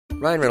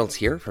Ryan Reynolds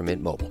here from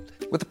Mint Mobile.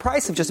 With the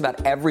price of just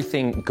about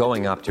everything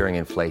going up during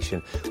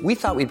inflation, we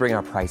thought we'd bring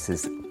our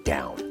prices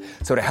down.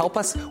 So to help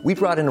us, we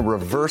brought in a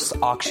reverse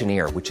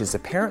auctioneer, which is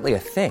apparently a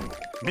thing.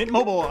 Mint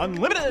Mobile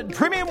Unlimited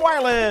Premium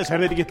Wireless. How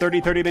to get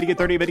 30, 30, bit to get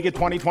 30, bit to get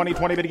 20, 20,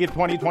 20, bit to get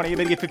 20, 20,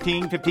 bit to get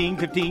 15, 15,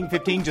 15,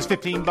 15, just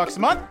 $15 a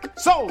month?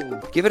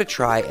 Sold! Give it a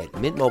try at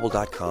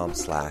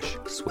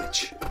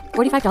mintmobile.com/switch.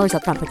 $45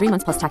 up front for 3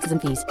 months plus taxes and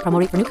fees. Promo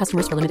rate for new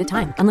customers for limited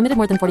time. Unlimited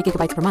more than 40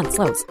 gigabytes per month.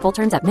 Slows full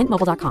terms at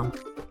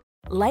mintmobile.com.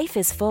 Life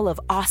is full of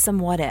awesome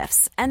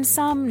what-ifs, and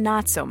some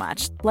not so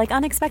much, like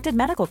unexpected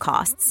medical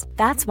costs.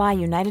 That's why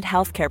United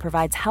Healthcare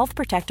provides Health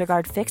Protector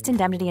Guard fixed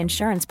indemnity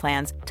insurance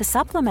plans to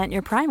supplement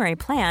your primary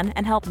plan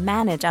and help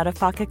manage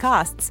out-of-pocket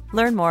costs.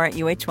 Learn more at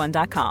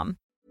uh1.com.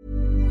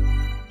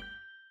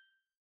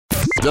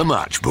 The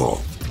Match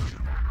Ball.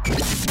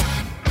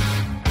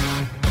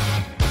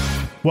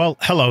 Well,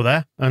 hello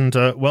there, and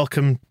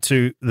welcome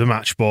to The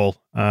Match Ball.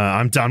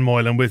 I'm Dan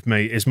Moylan. With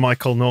me is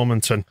Michael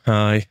Normanton.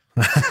 Hi.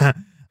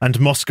 And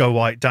Moscow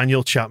White,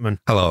 Daniel Chapman.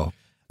 Hello.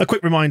 A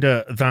quick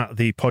reminder that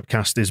the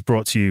podcast is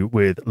brought to you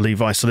with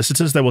Levi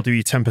Solicitors. They will do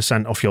you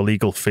 10% off your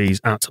legal fees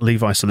at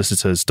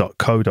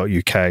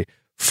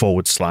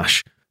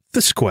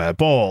levisolicitors.co.uk/the square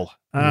ball.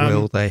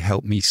 Will they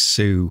help me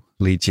sue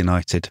Leeds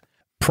United?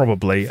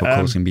 Probably. For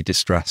causing me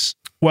distress.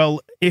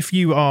 Well, if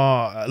you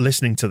are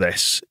listening to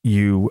this,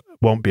 you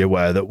won't be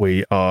aware that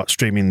we are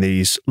streaming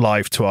these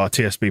live to our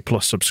TSB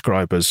Plus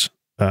subscribers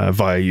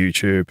via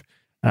YouTube.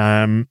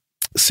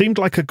 Seemed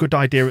like a good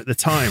idea at the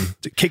time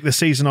to kick the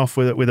season off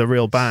with a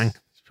real bang.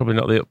 It's probably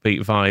not the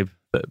upbeat vibe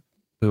that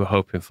we were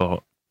hoping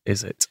for,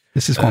 is it?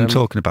 This is what I'm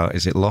talking about.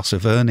 Is it loss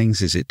of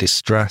earnings? Is it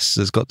distress?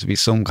 There's got to be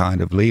some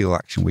kind of legal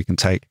action we can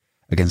take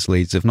against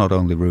Leeds. They've not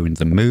only ruined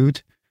the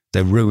mood,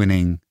 they're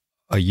ruining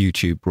a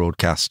YouTube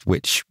broadcast,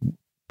 which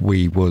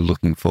we were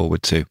looking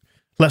forward to.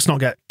 Let's not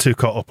get too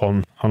caught up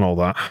on all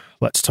that.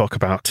 Let's talk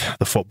about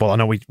the football. I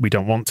know we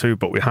don't want to,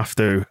 but we have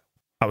to.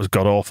 That was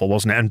god-awful,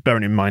 wasn't it? And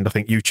bearing in mind, I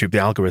think YouTube, the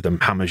algorithm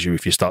hammers you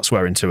if you start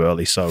swearing too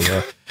early. So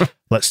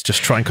let's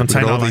just try and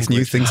contain all our these language.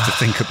 new things to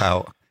think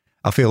about.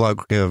 I feel like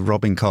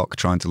Robin Koch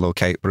trying to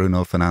locate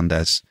Bruno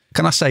Fernandes.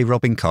 Can I say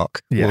Robin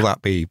Koch? Yeah. Will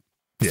that be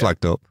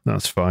flagged up?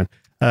 That's fine.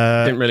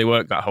 Didn't really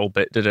work that whole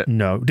bit, did it?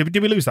 No. Did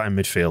we lose that in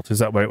midfield? Is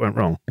that where it went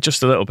wrong?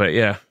 Just a little bit,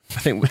 yeah. I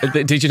think.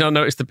 Did you not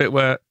notice the bit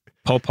where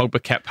Paul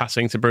Pogba kept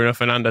passing to Bruno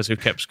Fernandes, who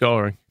kept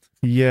scoring?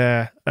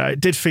 Yeah, it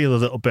did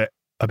feel a bit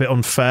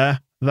unfair,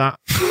 that.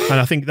 And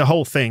I think the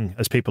whole thing,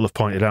 as people have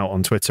pointed out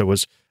on Twitter,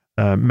 was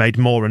made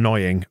more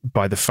annoying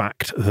by the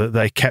fact that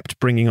they kept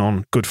bringing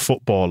on good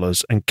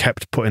footballers and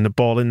kept putting the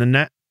ball in the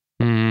net.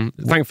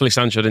 Thankfully,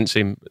 Sancho didn't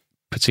seem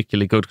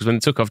particularly good, because when they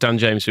took off Dan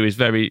James, who is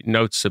very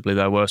noticeably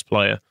their worst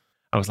player,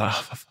 I was like,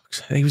 oh, for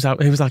fuck's sake. He was our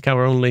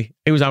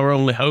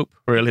only hope,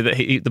 really, that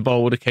the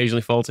ball would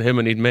occasionally fall to him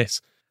and he'd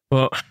miss.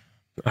 But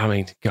I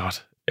mean, God,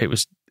 it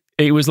was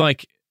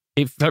like,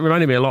 it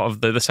reminded me a lot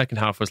of the second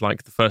half was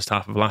like the first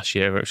half of last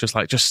year, where it was just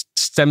like, just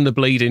stem the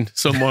bleeding,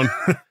 someone.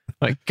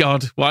 Like,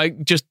 God, why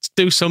just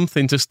do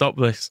something to stop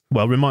this?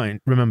 Well,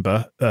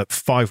 remember,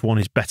 5-1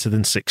 is better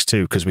than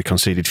 6-2 because we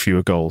conceded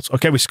fewer goals.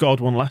 Okay, we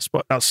scored one less,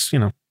 but that's,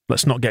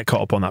 let's not get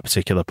caught up on that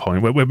particular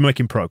point. We're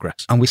making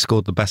progress. And we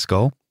scored the best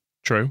goal.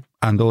 True.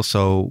 And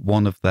also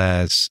one of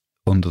theirs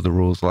under the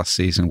rules last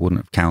season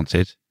wouldn't have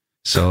counted.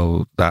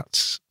 So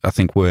that's, I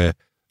think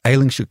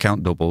Ayling should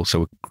count double, so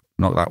we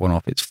knock that one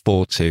off. It's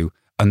 4-2.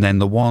 And then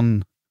the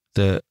one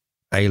that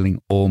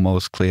Ayling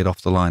almost cleared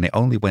off the line, it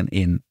only went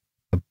in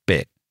a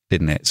bit,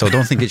 didn't it? So I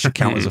don't think it should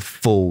count as a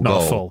full goal.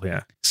 Not a full,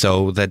 yeah.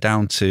 So they're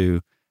down to,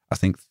 I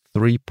think,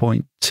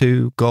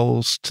 3.2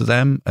 goals to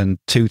them and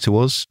 2 to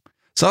us.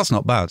 So that's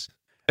not bad.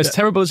 As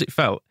terrible as it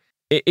felt,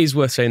 it is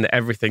worth saying that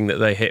everything that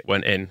they hit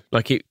went in.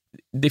 Like,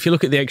 if you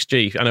look at the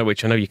XG, I know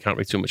you can't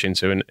read too much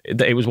into, and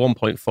it was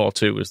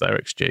 1.42 was their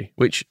XG,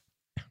 which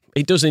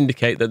it does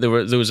indicate that there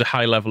was a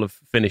high level of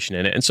finishing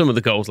in it. And some of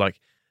the goals, like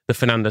the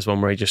Fernandes one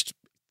where he just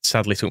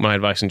sadly took my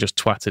advice and just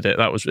twatted it,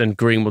 and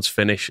Greenwood's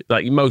finish,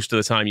 like most of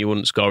the time you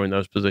wouldn't score in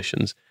those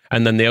positions.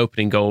 And then the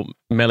opening goal,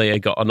 Meslier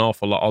got an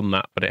awful lot on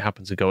that, but it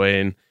happened to go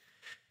in.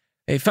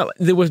 It felt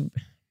like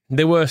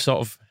there were sort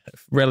of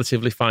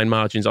relatively fine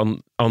margins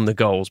on the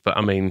goals, but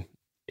I mean,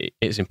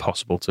 it's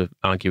impossible to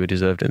argue he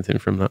deserved anything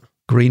from that.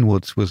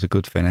 Greenwood's was a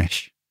good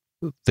finish.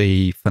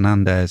 The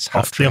Fernandes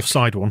off the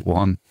offside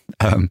one.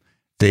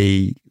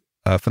 The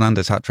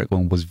Fernandes hat-trick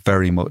one was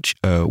very much,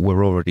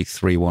 we're already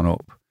 3-1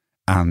 up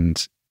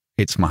and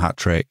it's my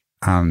hat-trick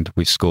and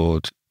we've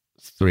scored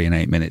 3 in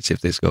 8 minutes if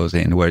this goes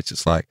in, where it's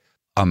just like,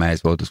 I may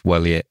as well just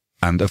welly it.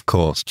 And of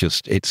course,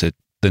 it's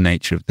the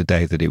nature of the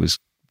day that it was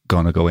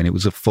going to go in. It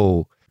was a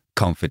full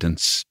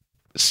confidence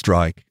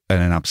strike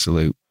and an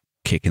absolute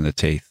kick in the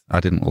teeth. I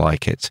didn't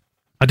like it.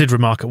 I did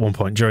remark at one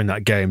point during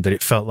that game that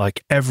it felt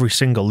like every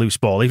single loose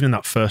ball, even in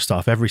that first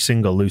half, every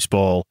single loose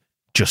ball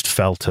just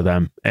fell to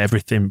them.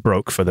 Everything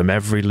broke for them.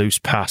 Every loose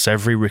pass,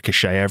 every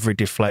ricochet, every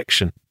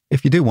deflection.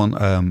 If you do want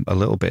a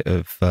little bit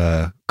of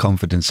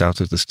confidence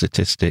out of the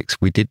statistics,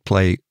 we did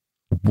play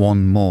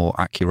one more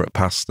accurate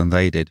pass than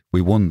they did.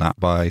 We won that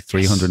by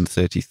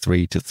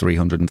 333 to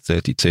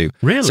 332.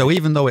 Really? So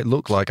even though it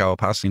looked like our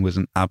passing was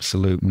an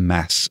absolute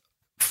mess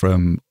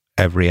from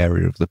every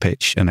area of the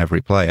pitch and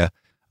every player,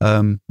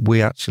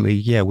 we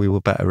actually, we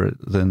were better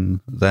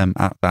than them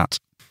at that.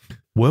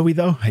 Were we,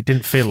 though? It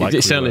didn't feel like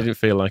it certainly didn't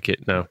feel like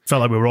it, no. Felt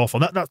like we were awful.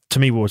 That to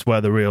me was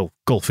where the real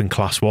golfing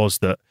class was,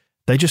 that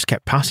they just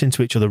kept passing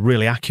to each other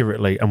really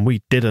accurately, and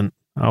we didn't.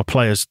 Our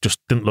players just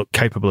didn't look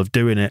capable of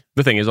doing it.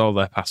 The thing is, all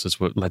their passes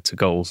led to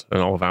goals,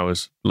 and all of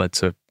ours led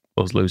to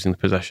us losing the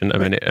possession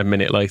a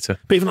minute later.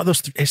 But even like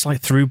those, it's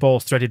like through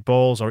balls, threaded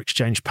balls, or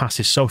exchange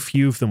passes. So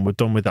few of them were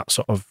done with that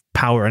sort of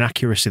power and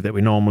accuracy that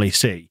we normally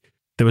see.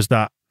 There was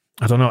that,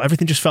 I don't know,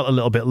 everything just felt a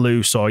little bit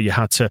loose, or you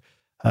had to.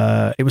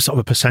 It was sort of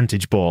a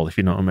percentage ball, if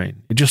you know what I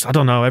mean. It just, I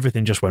don't know,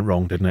 everything just went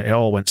wrong, didn't it? It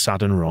all went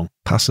sad and wrong.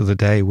 Pass of the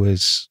day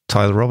was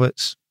Tyler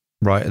Roberts,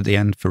 right at the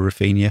end for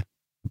Rafinha.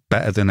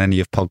 Better than any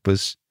of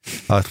Pogba's,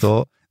 I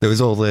thought. There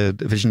was all the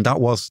vision. That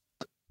was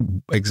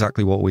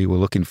exactly what we were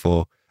looking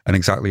for, and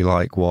exactly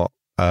like what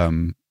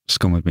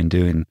Scum had been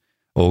doing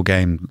all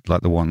game,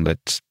 like the one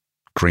that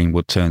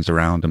Greenwood turns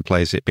around and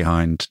plays it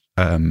behind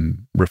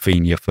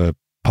Rafinha for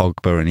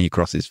Pogba, and he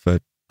crosses for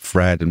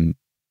Fred and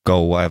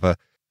goal, whatever.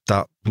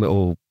 That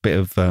little bit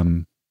of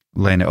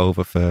laying it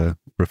over for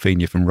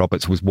Rafinha from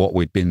Roberts was what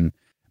we'd been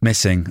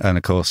missing. And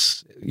of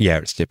course,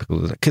 it's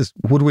typical. Because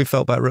would we have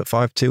felt better at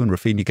 5-2 and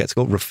Rafinha gets a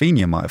goal?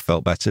 Rafinha might have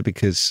felt better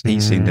because he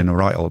seemed in a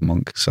right old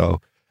monk. So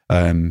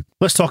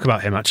let's talk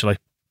about him, actually.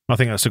 I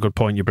think that's a good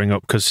point you bring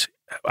up, because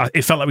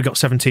it felt like we got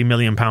 £17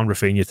 million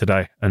Rafinha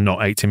today and not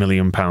 £80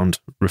 million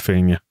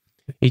Rafinha.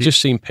 He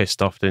just seemed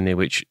pissed off, didn't he?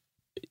 Which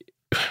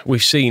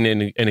we've seen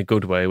in a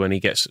good way when he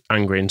gets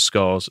angry and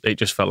scores. It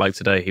just felt like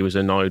today he was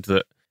annoyed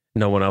that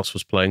no one else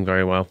was playing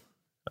very well.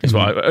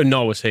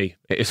 Nor was he.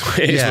 It's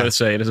worth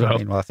saying as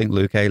well. I think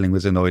Luke Ayling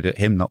was annoyed at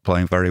him not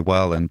playing very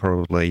well, and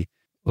probably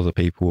other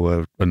people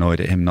were annoyed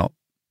at him not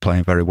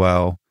playing very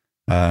well.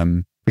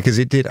 Because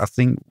it did, I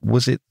think,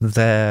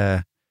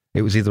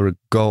 it was either a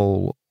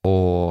goal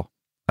or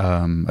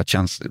a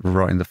chance that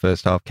right in the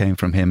first half came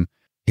from him.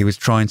 He was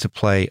trying to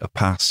play a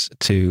pass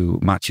to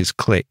Match's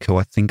Click, who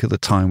I think at the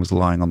time was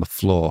lying on the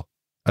floor,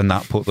 and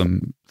that put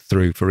them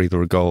through for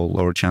either a goal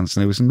or a chance.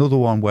 And there was another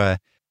one where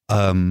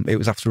it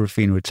was after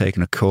Rafinha had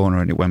taken a corner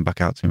and it went back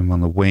out to him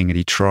on the wing, and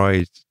he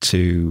tried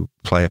to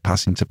play a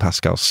pass into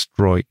Pascal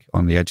Struijk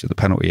on the edge of the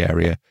penalty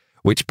area,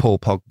 which Paul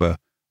Pogba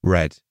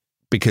read.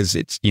 Because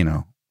it's,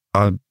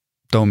 I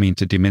don't mean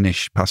to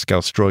diminish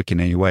Pascal Struijk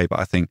in any way, but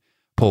I think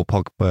Paul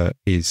Pogba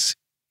is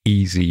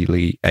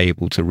easily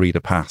able to read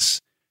a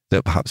pass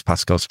that perhaps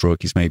Pascal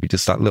Struijk is maybe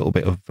just that little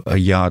bit of a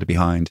yard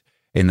behind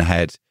in the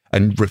head.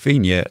 And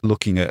Rafinha,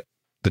 looking at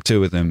the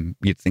two of them,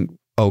 you'd think,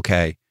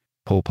 okay,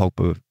 Paul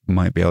Pogba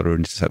might be able to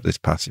intercept this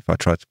pass. If I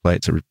try to play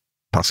it to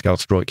Pascal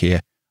Struijk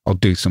here, I'll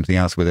do something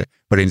else with it.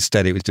 But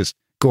instead, it was just,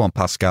 go on,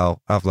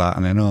 Pascal, have that.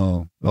 And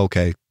then,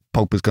 okay,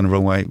 Pogba's going to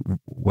run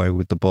away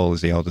with the ball,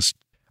 is he?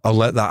 I'll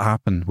let that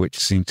happen, which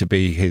seemed to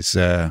be his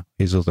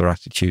other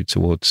attitude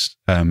towards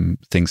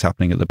things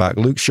happening at the back.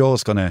 Luke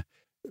Shaw's going to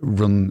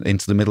run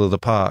into the middle of the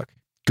park.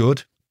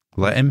 Good.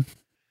 Let him.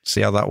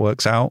 See how that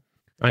works out.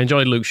 I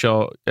enjoyed Luke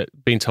Shaw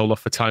being told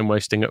off for time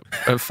wasting at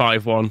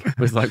 5-1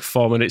 with like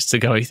 4 minutes to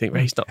go. You think,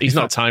 well, he's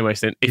not time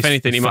wasting. If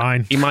anything,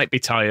 he might be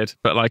tired,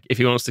 but like if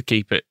he wants to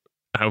keep it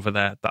over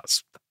there,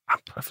 I'm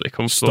perfectly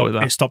comfortable with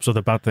that. It stops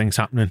other bad things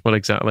happening. Well,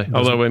 exactly.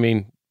 Although, I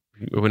mean,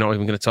 we're not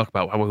even going to talk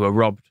about how we were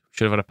robbed.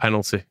 Should have had a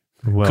penalty.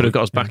 Could have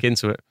got us back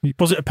into it.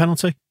 Was it a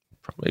penalty?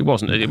 Probably.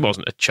 It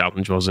wasn't a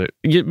challenge, was it?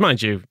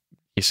 Mind you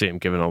see him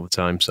given all the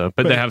time. So,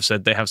 but they have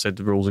said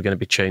the rules are going to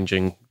be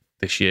changing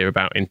this year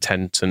about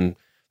intent and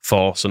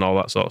force and all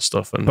that sort of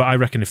stuff. But I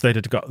reckon if they'd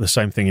have got the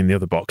same thing in the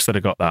other box, they'd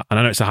have got that. And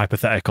I know it's a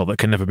hypothetical that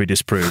can never be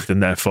disproved,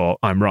 and therefore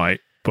I'm right.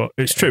 But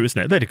it's true, isn't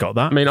it? They'd have got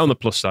that. I mean, on the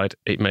plus side,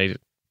 it made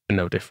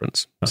no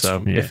difference.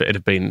 If it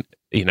had been,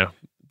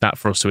 that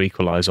for us to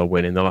equalise or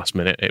win in the last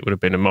minute, it would have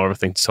been more of a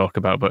thing to talk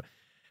about. But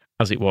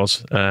as it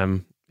was,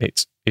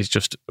 it's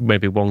just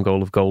maybe one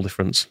goal of goal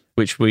difference,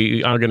 which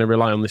we are going to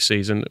rely on this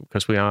season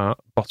because we are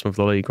bottom of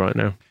the league right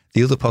now.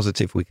 The other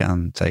positive we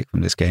can take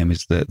from this game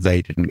is that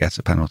they didn't get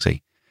a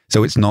penalty.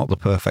 So it's not the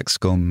perfect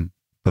Scum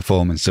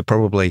performance.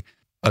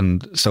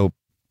 So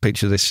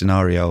picture this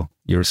scenario.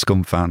 You're a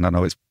Scum fan. I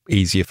know it's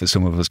easier for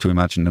some of us to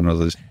imagine than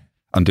others.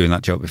 I'm doing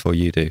that joke before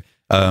you do.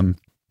 And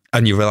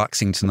you're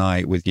relaxing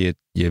tonight with you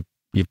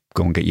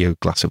go and get your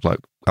glass of like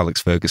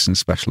Alex Ferguson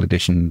special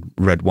edition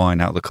red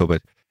wine out of the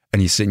cupboard,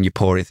 and you sit and you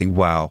pour it and think,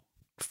 wow,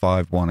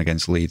 5-1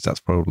 against Leeds.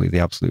 That's probably the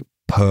absolute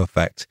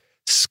perfect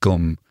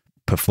Scum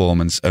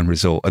performance and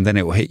result. And then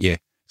it will hit you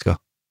to go,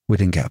 we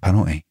didn't get a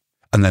penalty.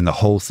 And then the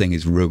whole thing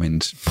is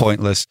ruined.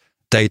 Pointless.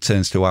 Day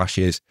turns to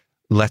ashes.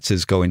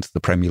 Letters go into the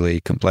Premier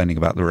League complaining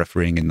about the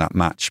refereeing in that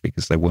match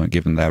because they weren't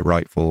given their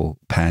rightful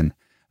pen.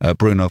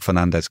 Bruno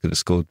Fernandes could have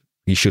scored.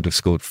 He should have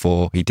scored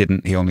 4. He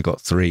didn't. He only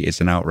got 3.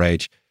 It's an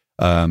outrage.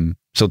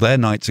 So their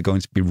nights are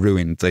going to be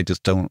ruined. They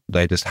just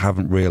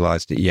haven't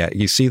realised it yet.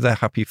 You see their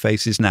happy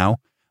faces now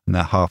and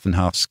their half and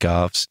half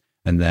scarves.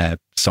 and their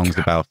songs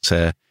about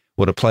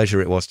what a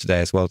pleasure it was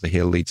today as well to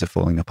hear Leeds Are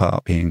Falling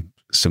Apart being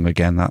sung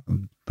again.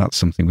 That's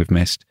something we've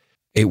missed.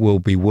 It will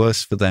be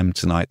worse for them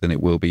tonight than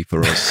it will be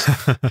for us.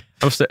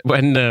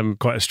 When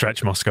quite a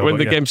stretch, Moscow. When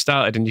the game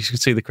started and you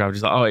could see the crowd,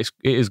 it's like, oh, it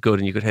is good,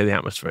 and you could hear the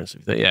atmosphere and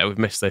stuff. Yeah, we've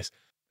missed this.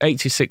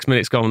 86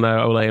 minutes gone there,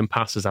 Ole and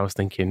passes. I was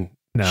thinking,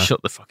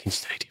 shut the fucking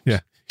stadiums. Yeah.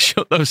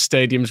 Shut those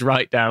stadiums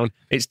right down.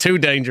 It's too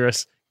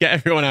dangerous. Get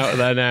everyone out of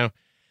there now.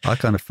 I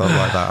kind of felt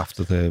like that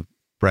after the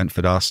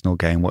Brentford Arsenal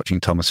game, watching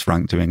Thomas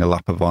Frank doing a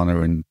lap of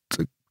honour and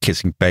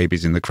kissing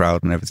babies in the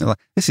crowd and everything. Like,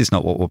 this is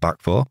not what we're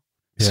back for.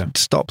 Yeah.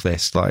 Stop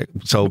this. We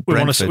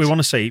want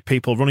to see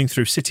people running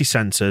through city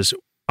centres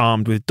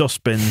armed with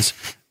dustbins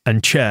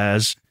and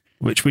chairs,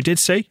 which we did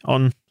see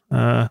on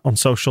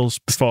socials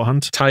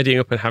beforehand. Tidying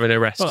up and having a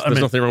rest. There's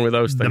nothing wrong with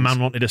those things. The man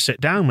wanted to sit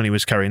down when he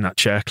was carrying that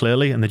chair,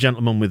 clearly, and the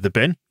gentleman with the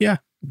bin,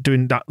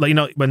 doing that.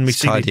 When we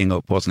see tidying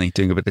up, wasn't he?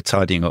 Doing a bit of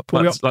tidying up.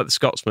 Like the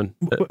Scotsman.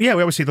 We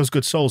always see those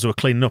good souls who are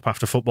cleaning up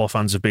after football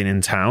fans have been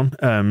in town,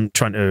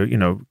 trying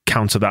to,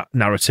 counter that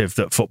narrative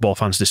that football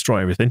fans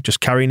destroy everything. Just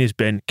carrying his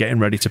bin, getting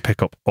ready to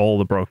pick up all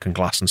the broken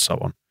glass and so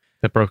on.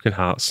 The broken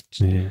hearts.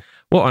 Yeah.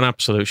 What an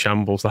absolute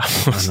shambles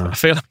that was. I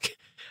feel like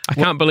I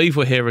can't believe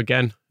we're here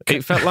again.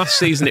 It felt last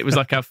season it was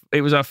like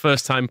it was our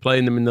first time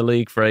playing them in the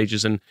league for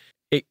ages, and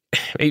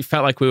it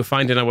felt like we were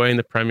finding our way in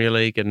the Premier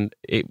League, and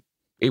it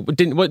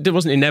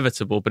wasn't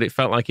inevitable, but it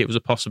felt like it was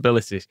a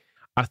possibility.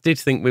 I did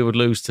think we would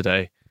lose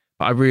today,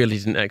 but I really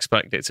didn't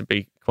expect it to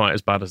be quite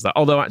as bad as that.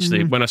 Although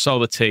actually, when I saw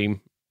the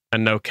team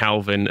and no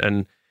Calvin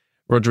and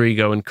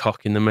Rodrigo and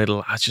Koch in the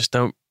middle, I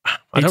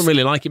don't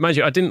really like it. Mind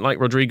you, I didn't like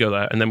Rodrigo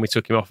there, and then we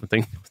took him off, and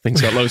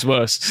things got loads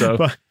worse. So,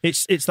 but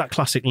it's that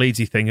classic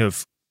Leedsy thing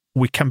of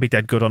we can be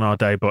dead good on our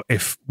day, but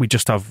if we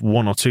just have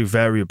one or two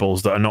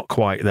variables that are not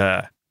quite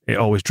there, it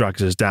always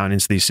drags us down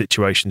into these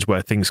situations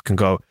where things can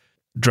go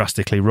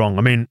drastically wrong.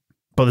 I mean,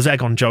 but there's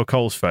egg on Joe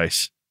Cole's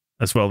face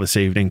as well this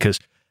evening, because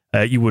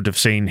you would have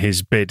seen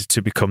his bid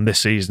to become this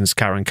season's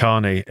Karen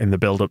Carney in the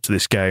build-up to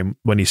this game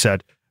when he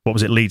said, what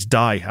was it, Leeds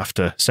die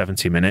after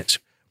 70 minutes.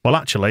 Well,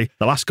 actually,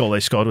 the last goal they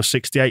scored was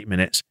 68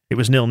 minutes. It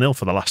was 0-0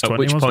 for the last 20, At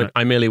which point, it?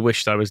 I merely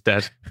wished I was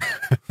dead.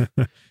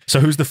 So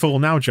who's the fool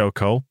now, Joe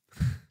Cole?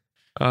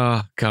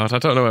 Oh, God, I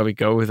don't know where we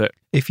go with it.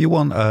 If you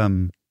want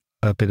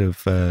a bit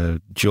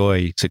of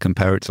joy to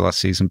compare it to last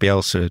season,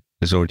 Bielsa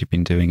has already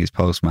been doing his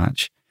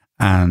post-match,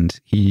 and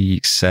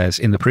he says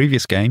in the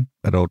previous game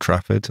at Old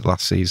Trafford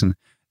last season,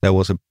 there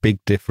was a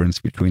big difference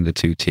between the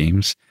two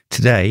teams.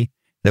 Today,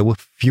 there were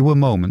fewer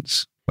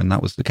moments when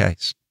that was the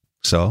case.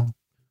 So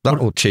that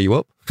will cheer you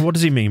up. What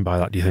does he mean by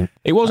that, do you think?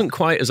 It wasn't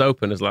quite as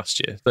open as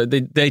last year.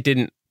 They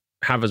didn't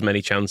have as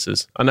many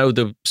chances. I know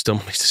they still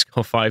managed to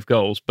score 5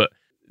 goals, but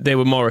they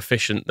were more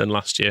efficient than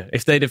last year.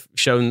 If they'd have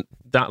shown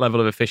that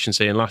level of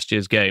efficiency in last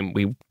year's game,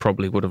 we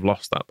probably would have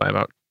lost that by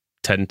about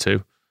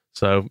 10-2.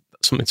 So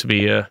that's something to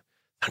be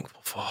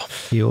thankful for.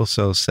 He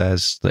also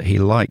says that he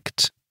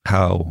liked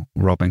how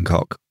Robin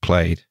Koch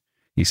played.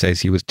 He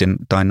says he was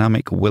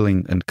dynamic,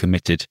 willing and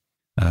committed.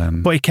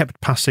 But he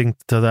kept passing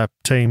to their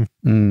team.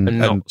 And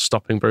not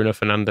stopping Bruno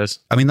Fernandes.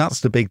 I mean, that's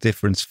the big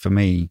difference for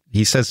me.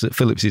 He says that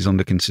Phillips is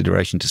under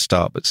consideration to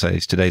start, but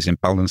says today's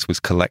imbalance was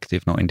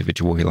collective, not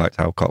individual. He liked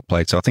how Koch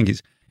played. So I think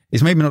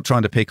it's maybe not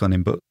trying to pick on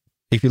him, but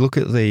if you look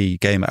at the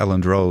game at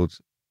Elland Road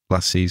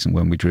last season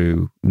when we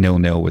drew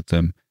 0-0 with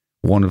them,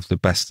 one of the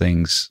best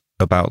things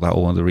about that,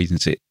 or one of the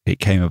reasons it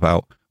came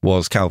about,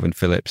 was Calvin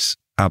Phillips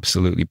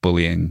absolutely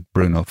bullying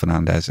Bruno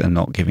Fernandes and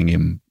not giving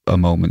him a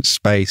moment's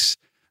space,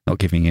 not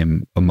giving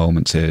him a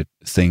moment to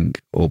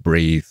think or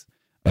breathe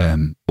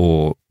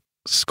or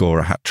score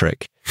a hat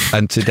trick.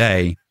 And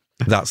today,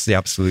 that's the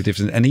absolute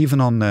difference. And even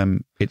on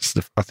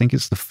I think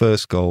it's the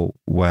first goal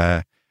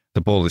where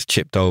the ball is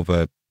chipped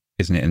over,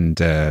 isn't it?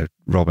 And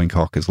Robin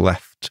Koch has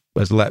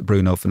let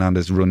Bruno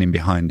Fernandes run in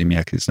behind him. Yeah,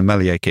 because it's the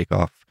Meslier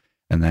kick-off,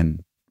 and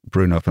then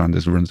Bruno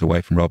Fernandes runs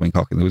away from Robin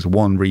Koch. And there was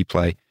one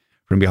replay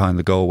from behind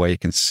the goal where you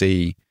can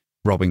see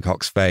Robin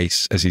Koch's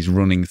face as he's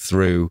running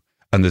through.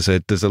 And there's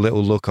a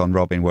little look on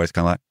Robin where it's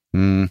kind of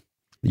like,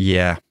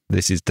 yeah,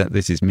 this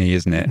is me,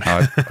 isn't it?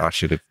 I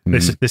should have.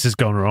 This has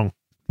gone wrong.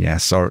 Yeah,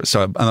 sorry.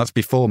 So, and that's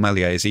before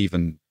Meslier has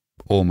even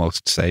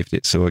almost saved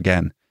it. So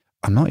again,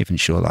 I'm not even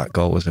sure that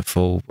goal was a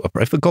full.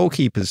 If the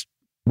goalkeeper's,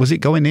 was it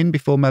going in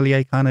before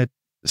Meslier kind of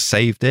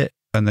saved it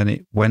and then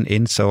it went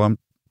in? So I'm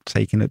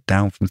taking it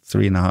down from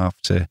 3.5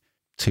 to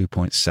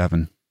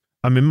 2.7.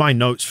 I mean, my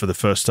notes for the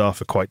first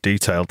half are quite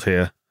detailed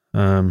here,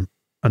 and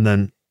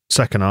then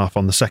second half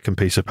on the second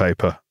piece of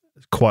paper,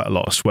 quite a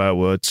lot of swear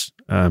words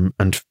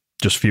and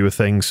just fewer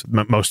things,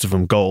 most of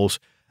them goals.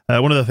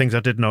 One of the things I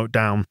did note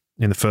down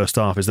in the first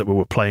half is that we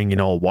were playing in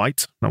all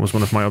white. That was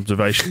one of my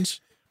observations.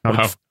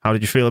 How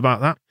did you feel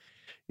about that?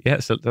 Yeah,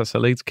 that's a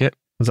Leeds kit.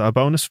 Was that a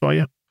bonus for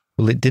you?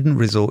 Well, it didn't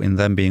result in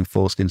them being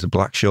forced into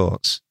black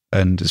shorts.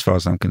 And as far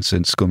as I'm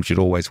concerned, Scum should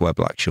always wear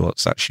black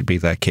shorts. That should be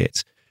their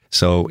kit.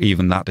 So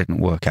even that didn't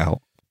work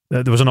out.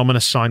 There was an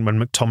ominous sign when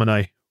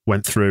McTominay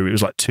went through. It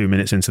was like 2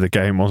 minutes into the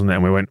game, wasn't it?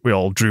 And we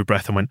all drew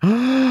breath and went,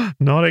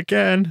 not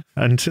again.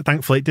 And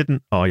thankfully it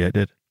didn't. Oh yeah, it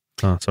did.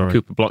 Oh, sorry.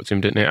 Cooper blocked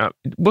him, didn't he?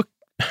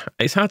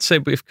 It's hard to say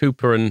if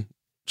Cooper and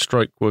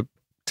Struijk were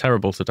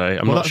terrible today.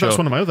 I'm not sure. That's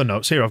one of my other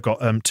notes here. I've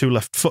got 2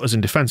 left footers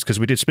in defence, because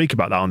we did speak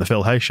about that on the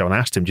Phil Hay show, and I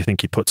asked him, do you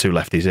think he'd put 2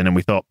 lefties in? And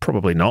we thought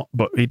probably not,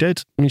 but he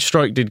did. I mean,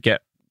 Struijk did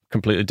get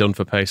completely done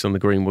for pace on the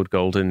Greenwood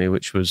goal, didn't he?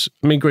 Which was,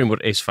 I mean,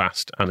 Greenwood is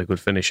fast and a good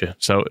finisher.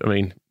 So, I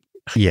mean,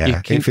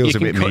 it feels a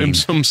bit cut mean. him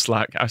some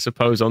slack, I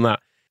suppose, on that.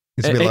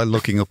 It's a bit like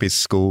looking up his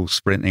school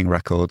sprinting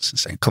records and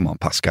saying, come on,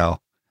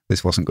 Pascal,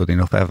 this wasn't good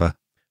enough ever.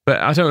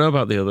 But I don't know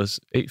about the others.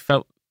 It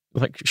felt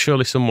like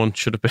surely someone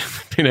should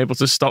have been able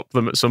to stop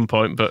them at some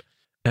point, but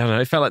I don't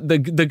know. It felt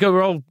like they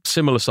were all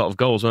similar sort of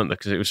goals, weren't they?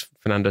 Because it was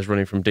Fernandes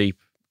running from deep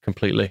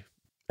completely.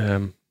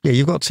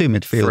 You've got 2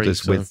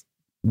 midfielders free, with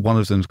one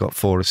of them's got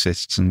 4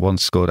 assists and one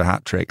scored a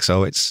hat trick.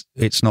 So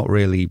it's not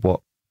really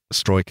what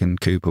Struijk and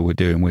Cooper were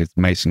doing with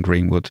Mason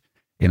Greenwood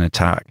in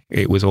attack.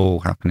 It was all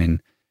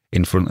happening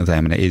in front of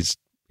them, and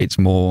it's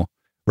more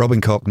Robin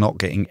Koch not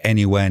getting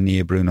anywhere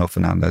near Bruno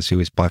Fernandes, who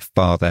is by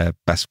far their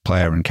best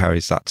player and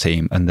carries that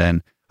team. And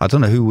then I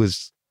don't know who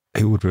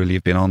would really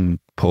have been on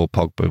Paul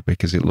Pogba,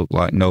 because it looked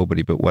like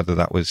nobody, but whether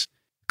that was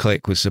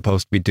Click was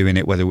supposed to be doing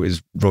it, whether it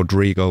was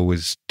Rodrigo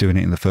was doing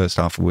it in the first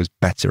half or was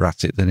better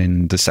at it than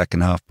in the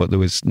second half, but there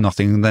was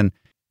nothing. And then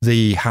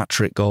the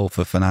hat-trick goal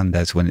for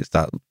Fernandes, when it's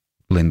that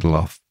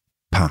Lindelof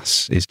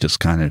pass, is just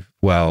kind of,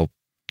 well,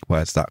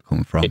 where's that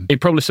come from?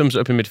 It probably sums it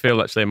up in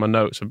midfield, actually. In my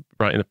notes of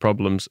writing the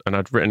problems, and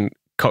I'd written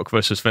Koch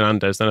versus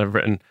Fernandes, then I've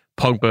written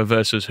Pogba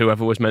versus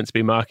whoever was meant to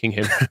be marking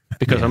him,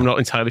 because I'm not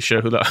entirely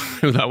sure who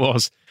that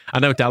was. I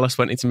know Dallas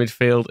went into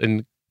midfield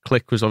and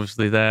Click was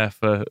obviously there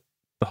for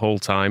the whole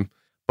time,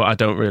 but I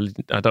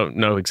don't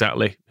know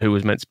exactly who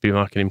was meant to be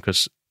marking him,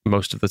 because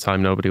most of the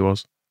time nobody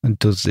was. And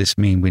does this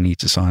mean we need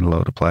to sign a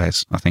load of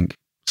players? I think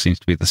seems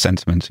to be the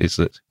sentiment is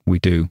that we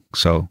do.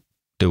 So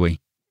do we?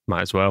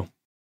 Might as well.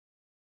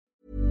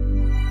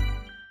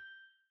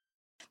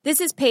 This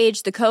is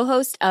Paige, the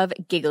co-host of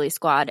Giggly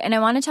Squad, and I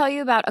want to tell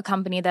you about a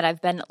company that I've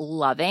been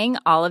loving,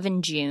 Olive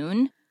 &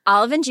 June.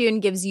 Olive & June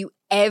gives you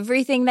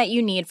everything that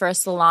you need for a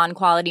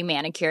salon-quality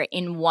manicure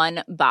in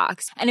one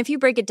box. And if you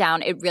break it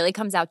down, it really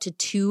comes out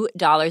to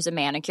 $2 a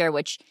manicure,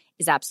 which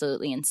is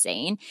absolutely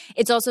insane.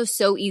 It's also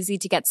so easy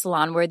to get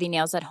salon-worthy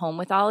nails at home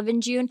with Olive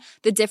 & June.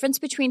 The difference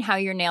between how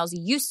your nails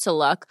used to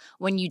look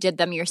when you did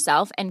them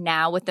yourself and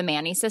now with the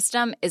Mani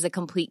system is a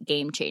complete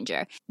game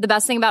changer. The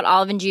best thing about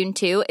Olive & June,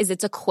 too, is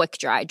it's a quick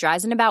dry.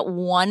 Dries in about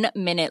 1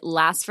 minute,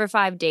 lasts for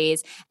 5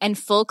 days, and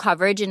full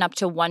coverage in up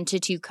to 1 to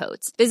 2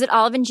 coats. Visit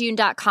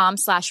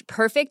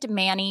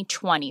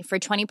oliveandjune.com/perfectmani20 for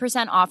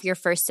 20% off your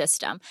first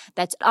system.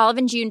 That's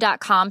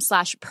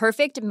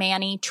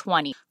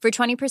oliveandjune.com/perfectmani20 for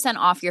 20%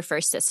 off your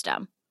first system.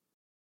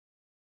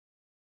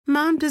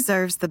 Mom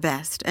deserves the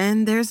best,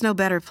 and there's no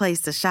better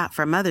place to shop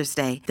for Mother's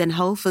Day than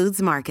Whole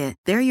Foods Market.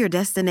 They're your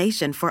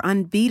destination for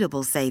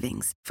unbeatable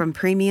savings, from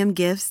premium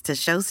gifts to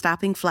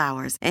show-stopping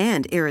flowers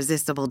and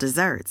irresistible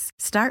desserts.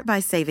 Start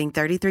by saving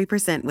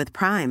 33% with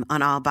Prime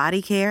on all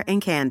body care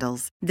and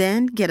candles.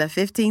 Then get a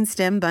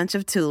 15-stem bunch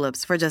of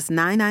tulips for just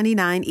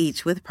 $9.99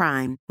 each with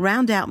Prime.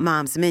 Round out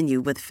Mom's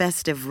menu with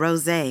festive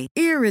rosé,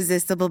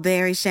 irresistible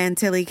berry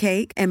chantilly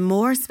cake, and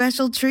more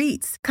special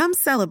treats. Come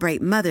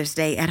celebrate Mother's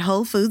Day at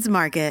Whole Foods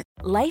Market.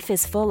 Life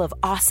is full of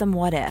awesome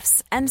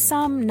what-ifs, and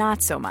some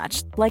not so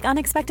much, like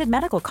unexpected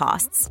medical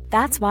costs.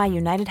 That's why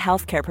United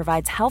Healthcare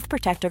provides Health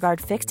Protector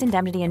Guard fixed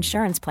indemnity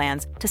insurance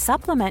plans to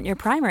supplement your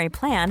primary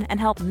plan and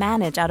help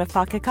manage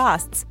out-of-pocket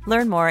costs.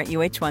 Learn more at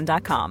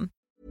uh1.com.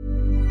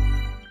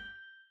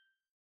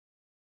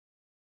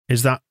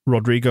 Is that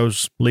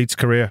Rodrigo's Leeds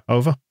career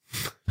over?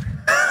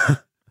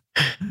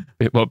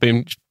 What,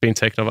 being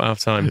taken off at half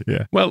time?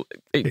 Yeah. Well,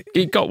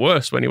 it got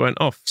worse when he went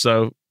off,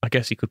 so I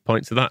guess he could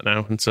point to that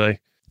now and say,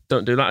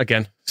 don't do that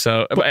again.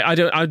 So, but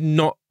I'm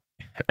not,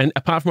 and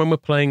apart from when we're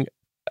playing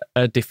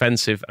a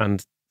defensive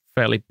and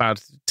fairly bad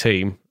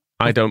team,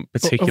 I don't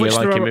particularly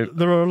like him.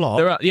 There are a lot.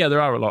 There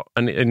are a lot,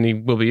 and he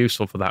will be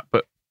useful for that.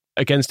 But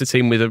against a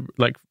team with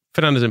like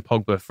Fernandes and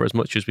Pogba, for as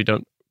much as we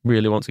don't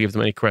really want to give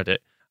them any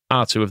credit,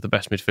 are 2 of the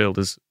best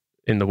midfielders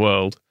in the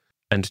world,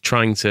 and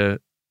trying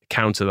to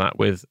counter that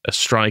with a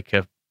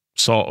striker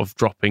sort of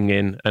dropping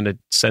in and a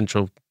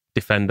central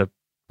defender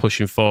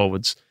pushing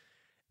forwards,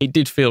 it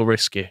did feel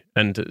risky,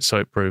 and so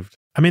it proved.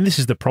 I mean, this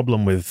is the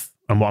problem with,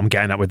 and what I'm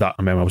getting at with that,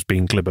 I mean, I was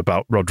being glib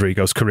about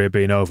Rodrigo's career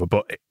being over,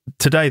 but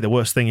today the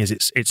worst thing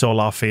is it's all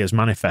our fears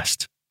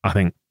manifest. I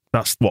think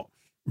that's what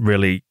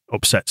really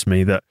upsets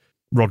me, that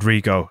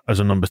Rodrigo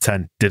as a number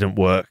 10 didn't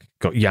work,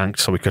 got yanked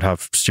so we could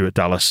have Stuart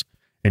Dallas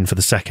in for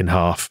the second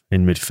half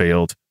in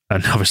midfield,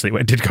 and obviously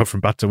it did go from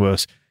bad to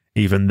worse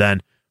even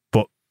then,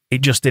 but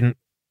it just didn't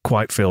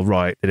quite feel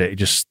right, did it?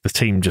 The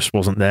team just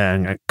wasn't there,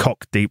 and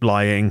Koch deep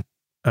lying,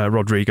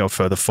 Rodrigo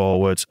further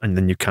forward, and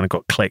then you kind of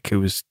got Click, who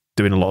was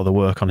doing a lot of the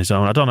work on his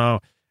own. I don't know.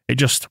 It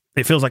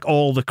feels like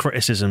all the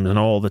criticisms and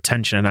all the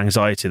tension and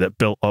anxiety that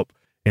built up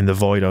in the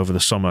void over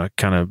the summer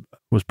kind of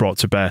was brought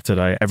to bear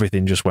today.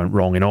 Everything just went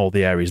wrong in all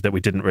the areas that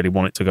we didn't really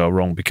want it to go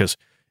wrong, because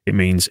it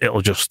means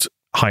it'll just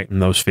heighten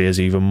those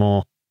fears even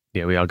more.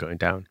 Yeah, we are going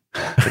down.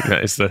 I think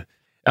that is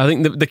I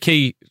think the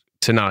key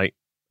tonight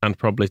and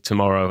probably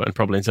tomorrow and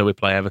probably until we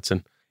play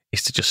Everton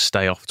is to just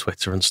stay off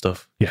Twitter and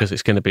stuff because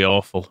it's going to be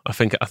awful. I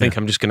think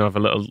I'm just going to have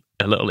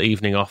a little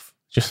evening off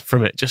just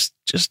from it. Just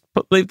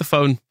leave the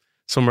phone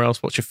somewhere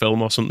else, watch a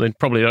film or something.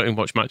 Probably don't even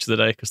watch Match of the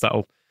Day because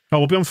that'll... Oh,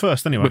 we'll be on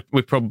first anyway.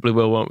 We probably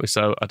will, won't we?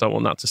 So I don't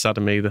want that to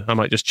sadden me either. I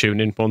might just tune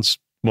in once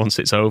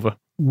it's over.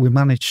 We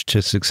managed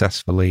to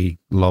successfully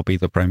lobby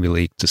the Premier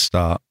League to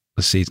start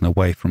the season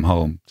away from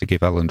home to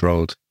give Elland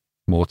Road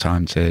more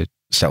time to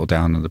settle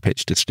down and the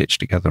pitch to stitch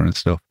together and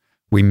stuff.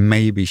 We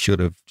maybe should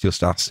have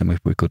just asked them if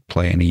we could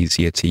play an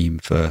easier team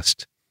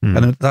first.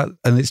 And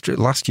it's true.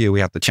 Last year we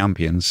had the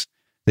champions.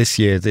 This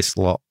year, this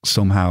lot,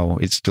 somehow,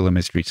 it's still a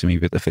mystery to me,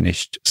 but they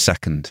finished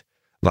second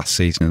last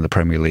season in the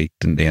Premier League,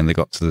 didn't they? And they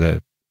got to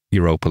the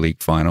Europa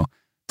League final.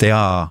 They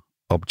are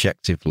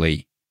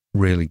objectively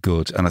really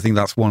good. And I think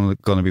that's going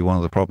to be one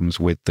of the problems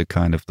with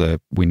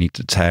we need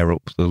to tear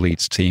up the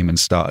Leeds team and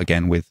start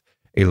again with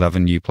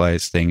 11 new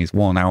players thing is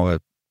one, our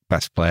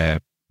best player,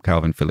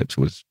 Calvin Phillips,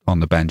 was on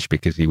the bench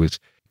because he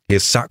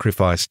has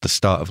sacrificed the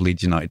start of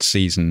Leeds United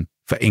season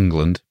for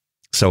England.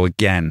 So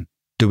again,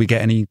 do we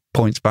get any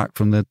points back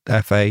from the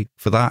FA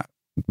for that?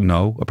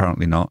 No,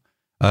 apparently not.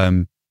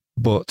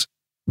 But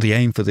the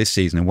aim for this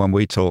season, and when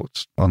we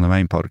talked on the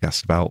main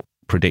podcast about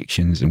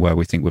predictions and where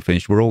we think we're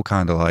finished, we're all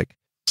kind of like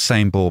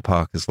same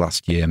ballpark as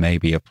last year,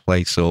 maybe a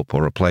place up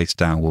or a place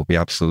down will be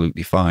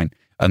absolutely fine.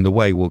 And the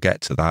way we'll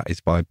get to that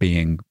is by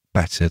being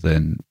better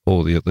than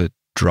all the other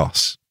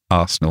dross,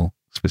 Arsenal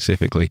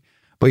specifically.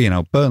 But,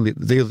 Burnley,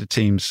 the other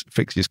teams'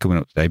 fixtures coming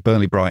up today,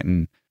 Burnley,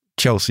 Brighton,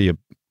 Chelsea are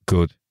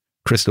good.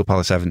 Crystal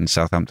Palace, Everton,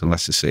 Southampton,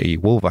 Leicester City,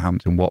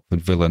 Wolverhampton,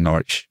 Watford, Villa,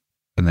 Norwich,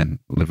 and then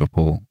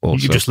Liverpool.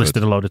 Also you just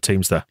listed a load of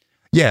teams there.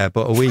 Yeah,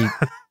 but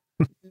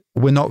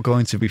we're not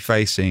going to be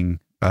facing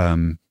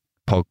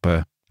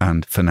Pogba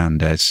and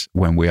Fernandes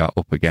when we are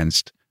up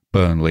against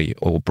Burnley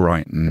or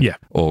Brighton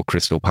or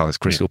Crystal Palace.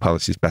 Crystal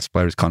Palace's best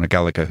player is Conor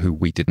Gallagher, who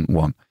we didn't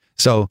want.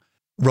 So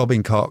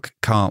Robin Koch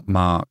can't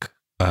mark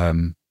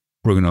Bruno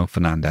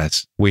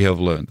Fernandes. We have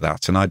learned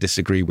that. And I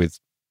disagree with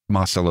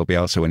Marcelo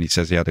Bielsa when he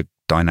says he had a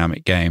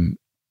dynamic game.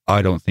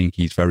 I don't think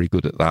he's very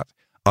good at that.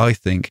 I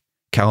think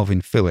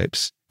Calvin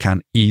Phillips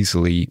can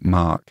easily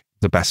mark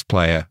the best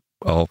player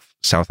of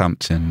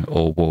Southampton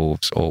or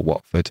Wolves or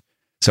Watford.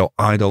 So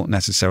I don't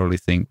necessarily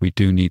think we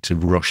do need to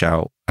rush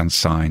out and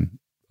sign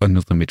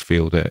another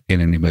midfielder in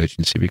an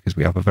emergency because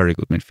we have a very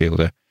good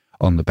midfielder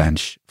on the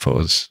bench for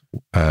us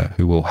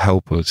who will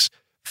help us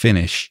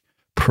finish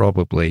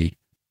probably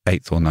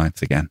 8th or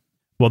 9th again.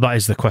 Well, that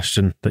is the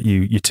question that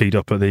you teed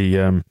up at the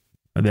end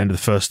of the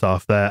first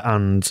half there,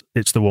 and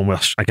it's the one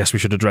which I guess we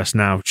should address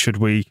now. Should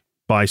we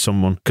buy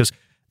someone? Because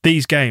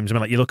these games,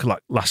 you look at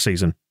like last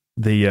season,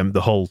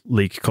 the whole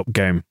League Cup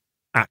game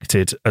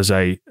acted as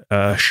a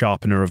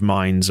sharpener of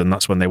minds, and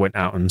that's when they went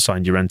out and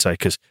signed Llorente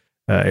because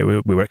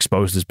we were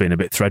exposed as being a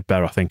bit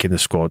threadbare, I think, in the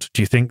squad.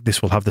 Do you think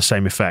this will have the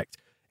same effect?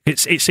 It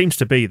seems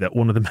to be that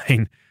one of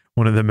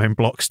the main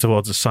blocks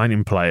towards us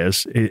signing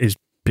players is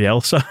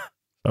Bielsa.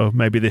 So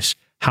maybe this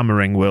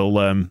hammering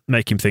will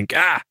make him think,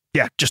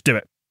 just do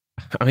it.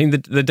 I mean,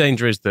 the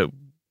danger is that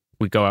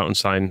we go out and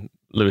sign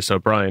Lewis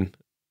O'Brien,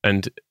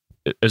 and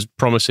as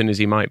promising as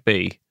he might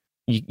be,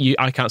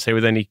 I can't say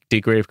with any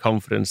degree of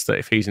confidence that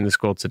if he's in the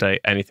squad today,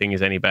 anything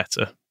is any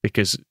better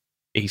because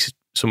he's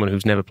someone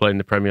who's never played in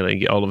the Premier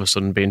League, all of a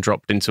sudden being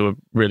dropped into a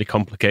really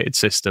complicated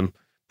system,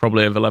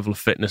 probably of a level of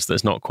fitness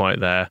that's not quite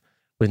there,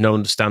 with no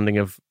understanding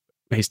of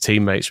his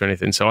teammates or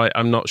anything. So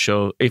I'm not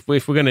sure if we're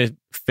going to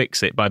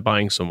fix it by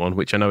buying someone,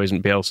 which I know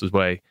isn't Bielsa's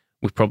way,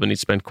 we probably need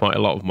to spend quite a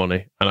lot of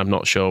money, and I'm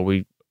not sure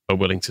we are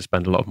willing to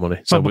spend a lot of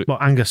money. So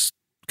Angus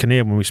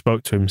Kinnear, when we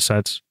spoke to him,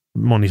 said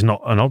money's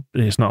not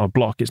it's not a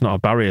block, it's not a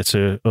barrier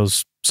to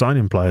us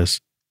signing players,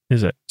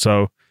 is it?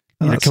 So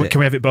can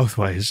we have it both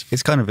ways?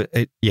 It's kind of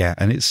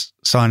and it's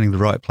signing the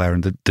right player,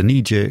 and the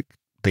knee-jerk,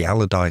 the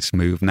Allardyce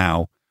move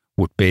now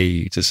would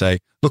be to say,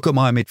 look at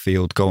my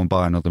midfield, go and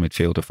buy another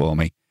midfielder for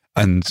me.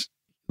 And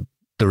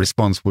the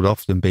response would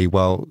often be,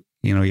 well,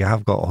 you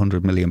have got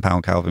 £100 million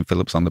Calvin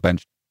Phillips on the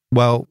bench.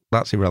 Well,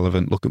 that's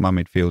irrelevant. Look at my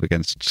midfield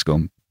against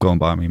scum. Go and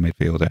buy me a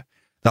midfielder.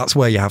 That's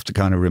where you have to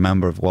kind of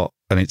remember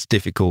and it's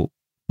difficult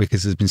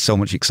because there's been so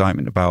much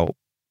excitement about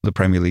the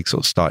Premier League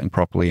sort of starting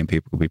properly and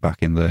people will be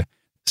back in the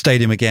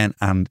stadium again,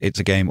 and it's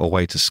a game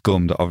away to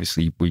scum that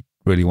obviously we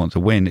really want to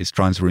win. It's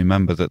trying to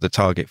remember that the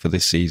target for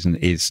this season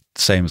is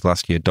the same as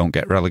last year, don't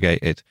get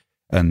relegated.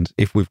 And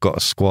if we've got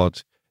a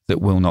squad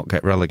that will not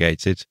get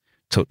relegated,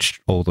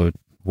 touch all the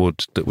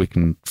wood that we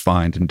can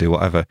find and do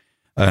whatever,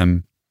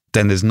 then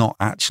there's not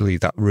actually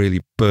that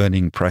really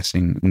burning,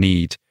 pressing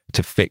need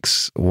to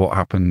fix what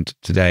happened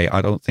today.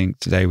 I don't think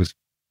today was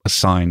a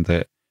sign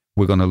that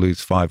we're going to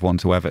lose 5-1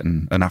 to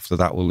Everton, and after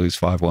that we'll lose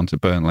 5-1 to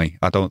Burnley.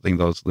 I don't think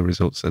those are the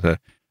results that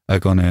are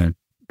going to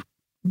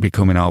be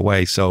coming our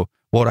way. So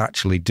what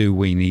actually do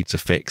we need to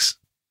fix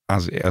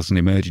as an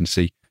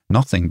emergency?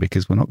 Nothing,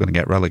 because we're not going to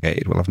get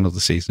relegated. We'll have another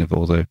season of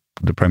all the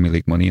Premier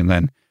League money, and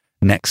then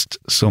next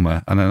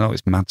summer, and I know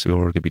it's mad to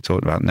already be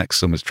talking about next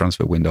summer's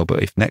transfer window,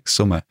 but if next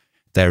summer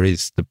there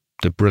is the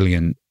the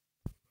brilliant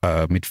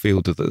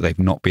midfielder that they've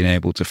not been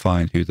able to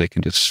find, who they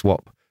can just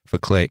swap for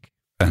click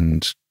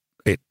and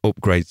it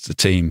upgrades the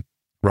team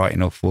right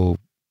enough, we'll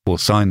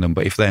sign them.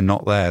 But if they're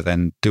not there,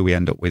 then do we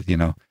end up with,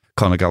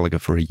 Conor Gallagher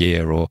for a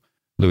year, or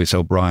Lewis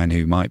O'Brien,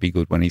 who might be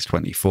good when he's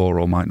 24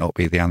 or might not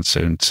be the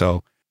answer? And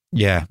so,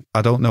 yeah,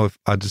 I don't know if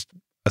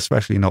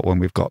especially not when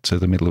we've got to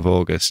the middle of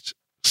August,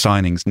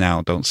 signings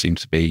now don't seem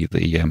to be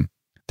the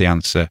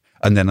answer.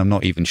 And then I'm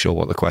not even sure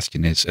what the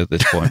question is at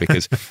this point,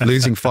 because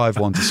losing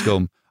 5-1 to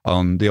Scum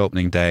on the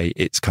opening day,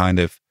 it's kind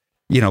of,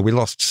 we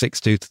lost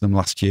 6-2 to them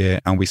last year,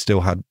 and we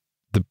still had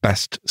the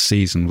best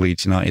season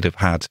Leeds United have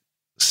had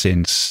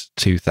since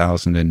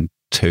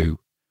 2002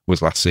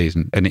 was last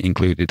season, and it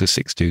included a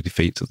 6-2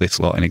 defeat to this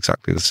lot in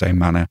exactly the same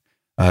manner.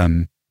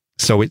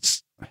 So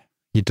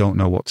you don't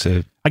know what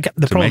to. I get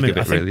the problem.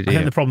 I think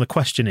the problem. The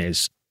question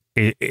is,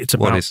 it's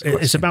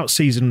about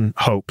season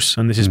hopes,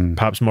 and this is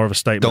perhaps more of a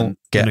statement. Don't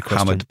get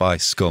hammered by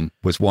Scum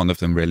was one of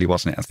them, really,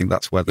 wasn't it? I think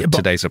that's where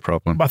today's a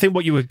problem. But I think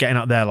what you were getting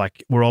at there,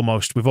 like we've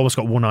almost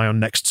got one eye on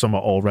next summer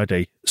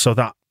already, so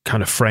that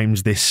kind of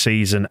frames this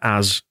season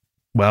as,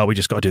 well, we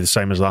just got to do the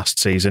same as last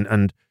season.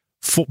 And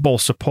football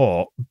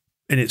support,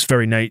 in its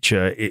very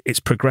nature, it's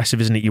progressive,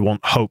 isn't it? You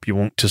want hope, you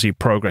want to see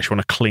progress, you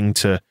want to cling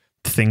to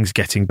things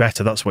getting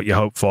better. That's what you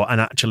hope for.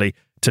 And actually,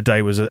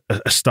 today was a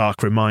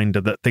stark reminder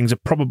that things are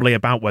probably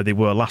about where they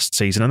were last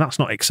season, and that's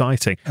not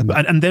exciting.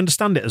 And they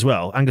understand it as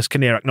well. Angus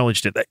Kinnear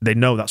acknowledged it. They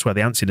know that's where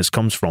the antsiness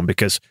comes from,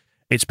 because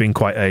it's been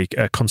quite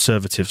a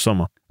conservative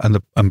summer.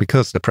 And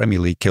because the Premier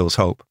League kills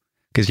hope,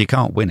 because you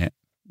can't win it.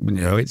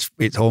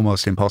 It's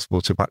almost impossible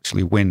to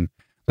actually win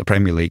the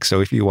Premier League. So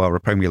if you are a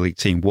Premier League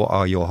team, what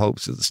are your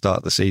hopes at the start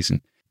of the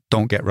season?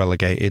 Don't get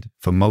relegated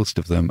for most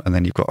of them. And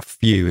then you've got a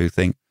few who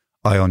think,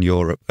 eye on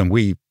Europe. And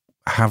we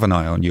have an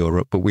eye on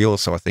Europe, but we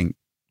also, I think,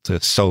 the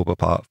sober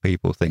part of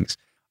people thinks,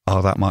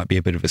 that might be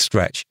a bit of a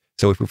stretch.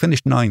 So if we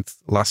finished 9th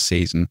last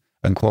season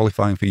and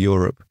qualifying for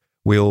Europe,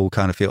 we all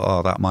kind of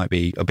feel, that might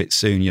be a bit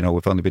soon.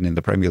 We've only been in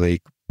the Premier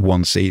League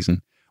one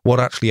season. What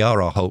actually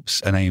are our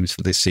hopes and aims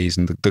for this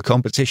season? The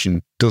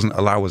competition doesn't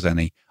allow us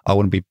any. I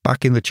want to be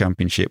back in the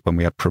Championship when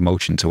we had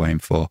promotion to aim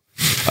for.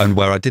 And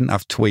where I didn't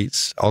have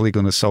tweets, Ole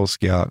Gunnar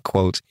Solskjaer,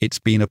 quote, "It's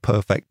been a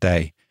perfect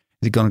day."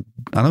 Is he going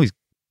to, I know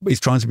he's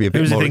trying to be a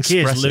bit more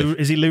expressive.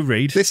 Is he Lou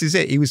Reed? This is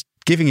it. He was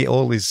giving it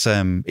all his,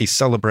 he's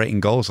celebrating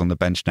goals on the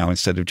bench now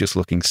instead of just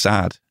looking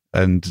sad.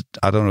 And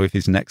I don't know if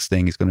his next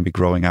thing is going to be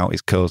growing out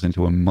his curls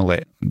into a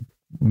mullet,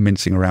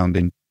 mincing around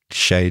in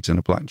shades and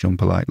a black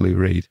jumper like Lou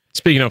Reed.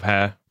 Speaking of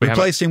hair,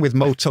 replace him with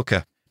Mo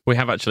Tucker. We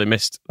have actually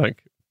missed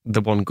the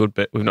one good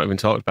bit. We've not even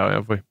talked about it,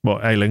 have we?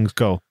 What, Ayling's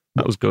goal?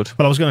 That was good.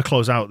 Well, I was going to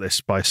close out this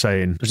by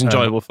saying it was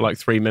enjoyable for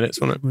 3 minutes,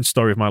 wasn't it?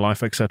 Story of my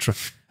life, etc.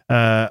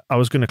 I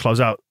was going to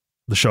close out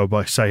the show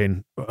by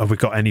saying, have we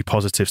got any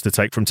positives to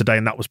take from today?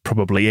 And that was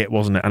probably it,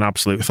 wasn't it? An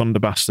absolute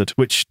thunderbastard,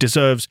 which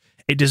deserves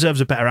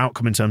a better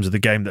outcome in terms of the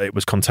game that it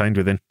was contained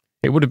within.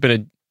 It would have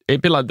been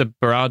it'd be like the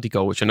Berardi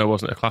goal, which I know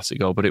wasn't a classic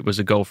goal, but it was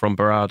a goal from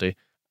Berardi.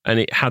 And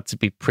it had to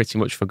be pretty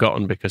much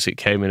forgotten because it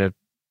came in a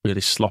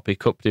really sloppy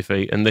cup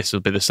defeat. And this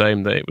will be the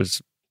same,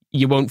 that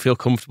you won't feel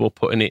comfortable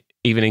putting it,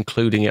 even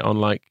including it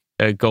on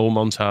a goal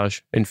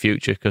montage in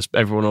future, because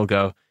everyone will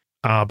go,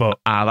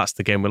 that's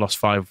the game we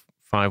lost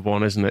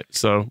 5-1, isn't it?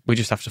 So we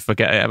just have to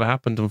forget it ever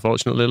happened,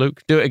 unfortunately,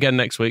 Luke. Do it again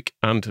next week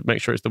and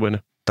make sure it's the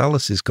winner.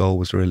 Dallas's goal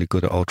was really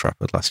good at Old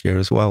Trafford last year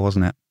as well,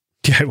 wasn't it?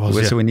 Yeah, it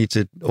was. So we need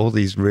to, all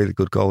these really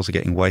good goals are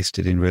getting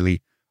wasted in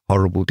really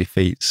horrible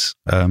defeats.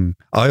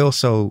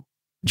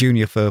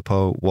 Junior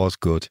Firpo was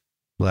good.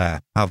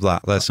 There, have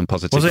that. There's some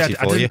positivity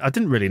for you. I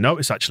didn't really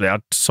notice, actually.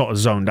 I'd sort of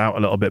zoned out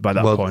a little bit by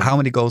that point. How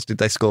many goals did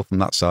they score from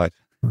that side?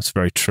 That's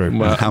very true.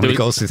 Well, how many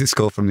goals did they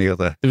score from the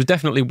other? There was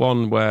definitely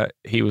one where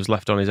he was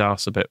left on his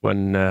arse a bit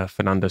when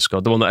Fernandes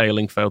scored. The one that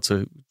Ayling failed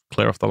to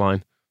clear off the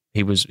line.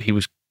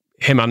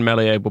 Him and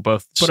Meslier were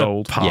both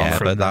sold. Yeah,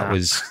 but that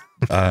was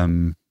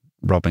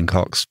Robin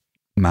Koch's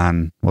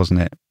man, wasn't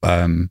it?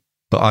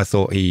 But I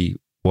thought he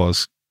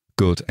was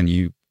good,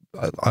 and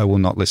I will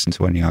not listen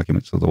to any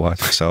arguments otherwise.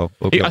 So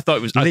I thought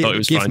it was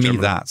give fine. Me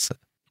that.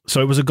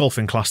 So it was a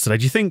golfing class today.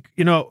 Do you think,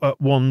 at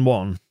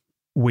 1-1,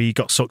 we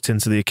got sucked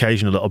into the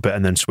occasion a little bit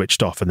and then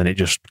switched off, and then it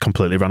just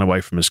completely ran away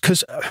from us?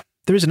 Because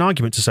there is an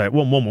argument to say at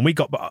 1-1, when we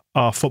got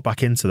our foot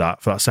back into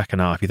that for that second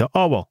half, you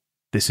thought,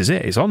 this is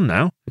it. It's on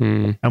now.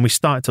 And we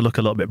started to look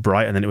a little bit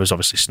bright, and then it was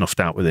obviously snuffed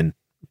out within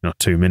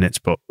 2 minutes.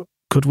 But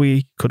could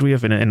we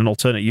have in an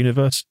alternate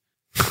universe?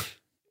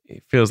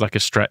 It feels like a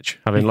stretch,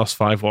 having lost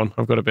 5-1,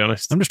 I've got to be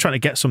honest. I'm just trying to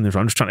get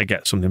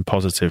something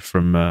positive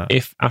from...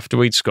 if after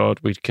we'd scored,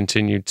 we'd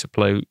continued to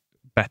play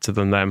better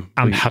than them...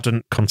 And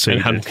hadn't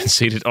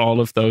conceded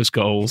all of those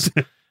goals,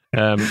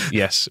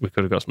 yes, we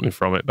could have got something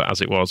from it, but as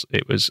it was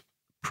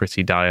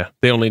pretty dire.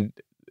 The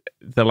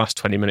last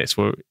 20 minutes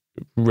were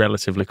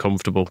relatively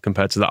comfortable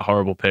compared to that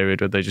horrible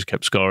period where they just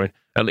kept scoring.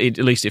 At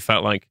least it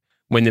felt like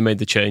when they made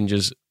the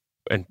changes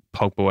and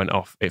Pogba went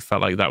off, it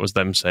felt like that was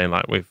them saying,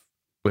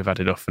 we've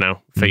had enough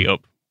now, feet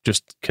up,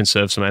 just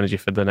conserve some energy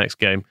for the next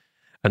game.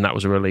 and that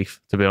was a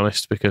relief, to be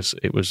honest, because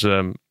it was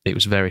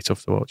very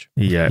tough to watch.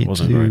 Yeah, it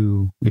wasn't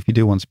great. If you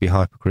do want to be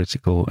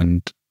hypercritical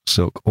and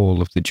suck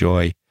all of the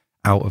joy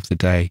out of the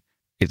day,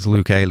 it's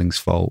Luke Ayling's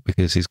fault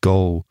because his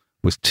goal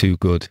was too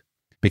good.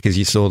 Because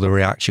you saw the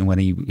reaction when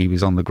he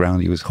was on the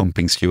ground, he was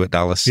humping Stuart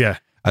Dallas. Yeah.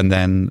 And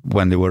then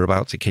when they were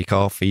about to kick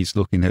off, he's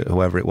looking at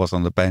whoever it was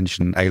on the bench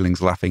and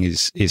Ayling's laughing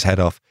his head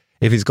off.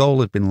 If his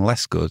goal had been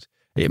less good,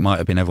 it might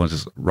have been everyone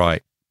just,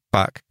 right,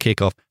 back, kick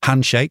off,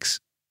 handshakes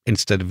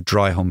instead of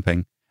dry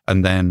humping,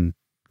 and then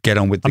get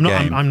on with the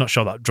game. I'm not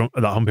sure that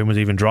humping was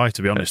even dry,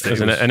 to be honest.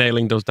 There's an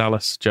Ayling does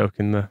Dallas joke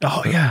in there.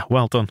 Oh, yeah,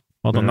 well done.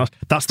 Well done. Yeah.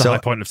 That's the high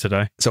point of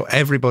today. So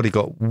everybody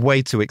got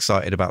way too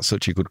excited about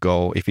such a good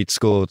goal. If he'd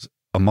scored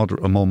a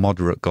more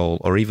moderate goal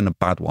or even a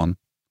bad one,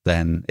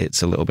 then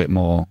it's a little bit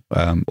more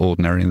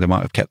ordinary and they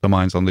might have kept their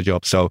minds on the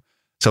job. So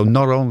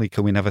not only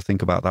can we never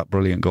think about that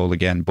brilliant goal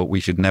again, but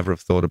we should never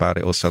have thought about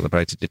it or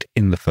celebrated it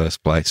in the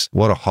first place.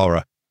 What a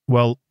horror.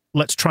 Well,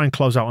 let's try and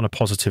close out on a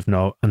positive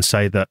note and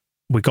say that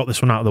we got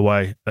this one out of the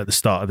way at the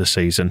start of the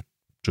season.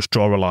 Just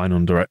draw a line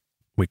under it.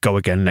 We go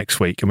again next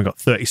week and we've got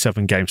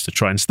 37 games to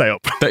try and stay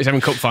up. 37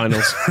 cup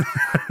finals.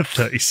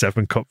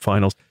 37 cup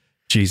finals.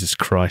 Jesus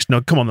Christ. No,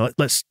 come on.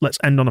 Let's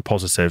end on a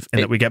positive in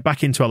that we get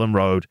back into Ellen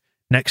Road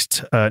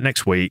next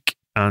week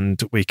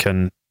and we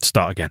can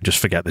start again. Just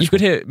forget this. You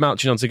could hear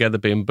Marching On Together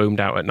being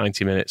boomed out at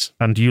 90 minutes.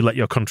 And you let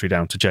your country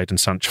down to Jadon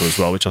Sancho as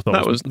well, which I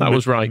thought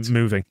was right.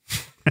 Moving.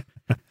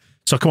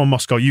 So come on,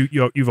 Moscow.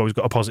 You've always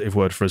got a positive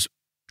word for us.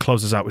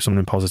 Close us out with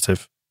something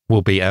positive.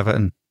 We'll beat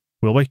Everton.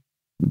 Will we?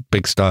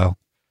 Big style.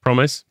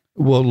 Promise?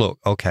 Well, look,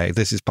 okay,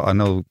 this is, I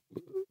know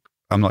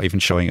I'm not even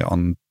showing it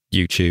on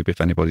YouTube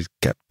if anybody's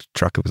kept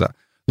track of that.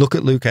 Look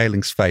at Luke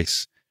Ayling's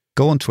face.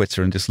 Go on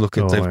Twitter and just look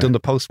at, they've done the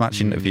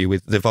post-match interview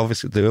with,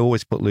 they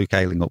always put Luke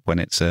Ayling up when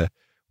it's a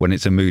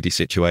moody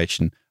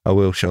situation. I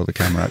will show the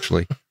camera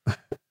actually.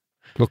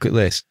 Look at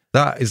this.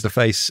 That is the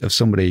face of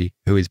somebody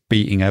who is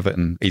beating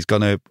Everton.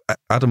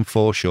 Adam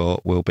Forshaw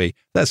will be,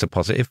 that's a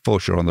positive,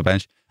 Forshaw on the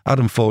bench.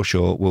 Adam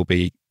Forshaw will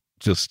be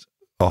just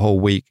a whole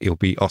week, he'll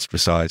be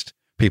ostracised.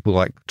 People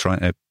like trying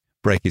to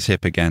break his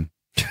hip again.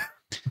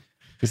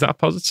 Is that a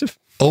positive?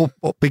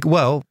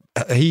 Well,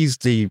 he's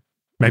the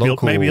maybe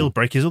he'll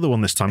break his other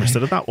one this time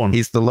instead of that one.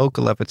 He's the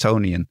local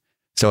Evertonian.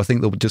 So I think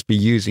they'll just be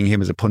using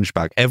him as a punch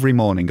bag every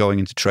morning going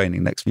into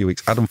training next few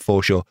weeks. Adam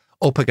Forshaw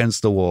up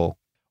against the wall.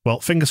 Well,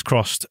 fingers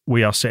crossed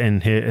we are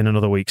sitting here in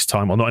another week's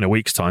time. Well, not in a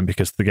week's time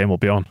because the game will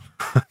be on.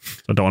 I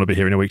don't want to be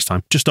here in a week's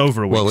time. Just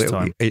over a week's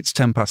time. It's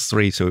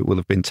 3:10, so it will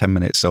have been 10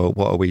 minutes. So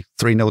what are we,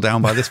 3-0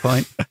 down by this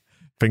point?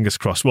 Fingers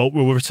crossed. Well,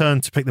 we'll return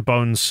to pick the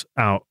bones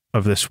out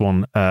of this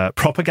one.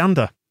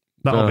 Propaganda.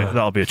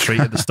 That'll be a treat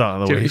at the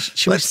start of the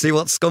week. Let's see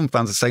what Scum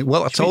fans are saying.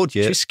 Well, I told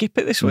you. Should we skip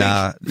it this week?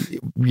 Nah,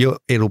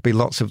 it'll be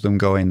lots of them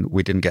going,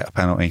 we didn't get a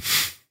penalty.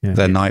 Yeah.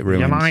 Their night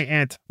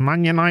ruined.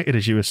 Man United,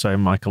 as you were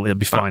saying, Michael. It'll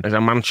be fine. It's a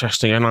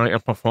Manchester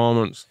United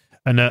performance.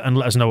 And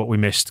let us know what we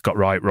missed, got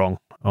right, wrong,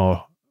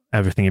 or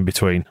everything in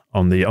between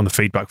on the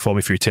feedback form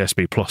if you're a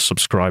TSB Plus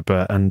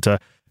subscriber. And go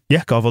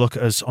have a look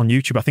at us on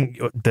YouTube. I think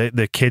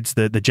the kids,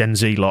 the Gen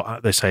Z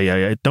lot, they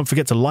say, don't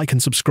forget to like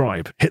and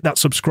subscribe. Hit that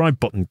subscribe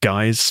button,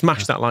 guys.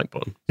 Smash that like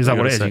button. Is that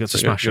what it is? You got to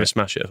smash it.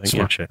 Smash it, I think.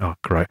 Smash it. Oh,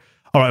 great.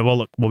 All right, well,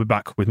 look, we'll be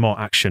back with more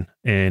action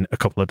in a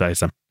couple of days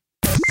then.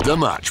 The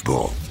Match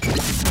Ball.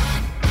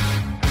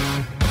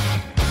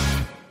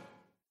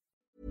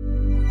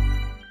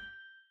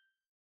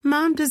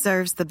 Mom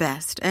deserves the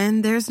best,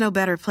 and there's no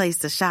better place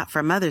to shop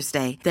for Mother's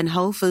Day than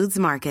Whole Foods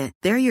Market.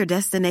 They're your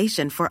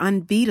destination for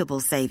unbeatable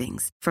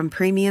savings, from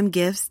premium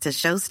gifts to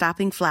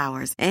show-stopping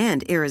flowers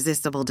and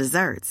irresistible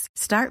desserts.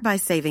 Start by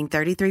saving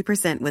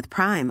 33% with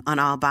Prime on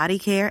all body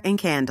care and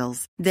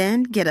candles.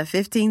 Then get a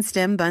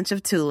 15-stem bunch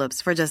of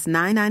tulips for just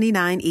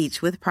 $9.99 each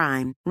with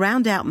Prime.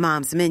 Round out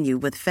Mom's menu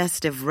with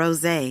festive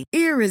rosé,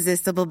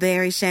 irresistible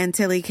berry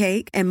chantilly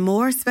cake, and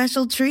more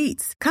special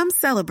treats. Come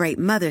celebrate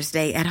Mother's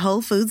Day at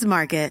Whole Foods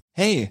Market.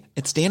 Hey,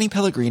 it's Danny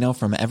Pellegrino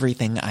from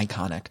Everything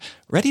Iconic.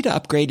 Ready to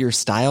upgrade your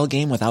style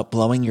game without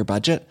blowing your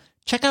budget?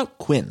 Check out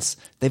Quince.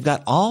 They've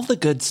got all the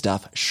good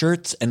stuff,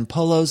 shirts and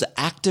polos,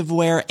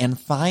 activewear, and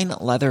fine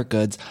leather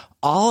goods,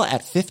 all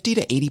at 50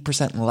 to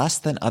 80% less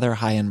than other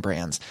high-end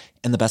brands.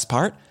 And the best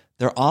part?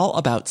 They're all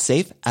about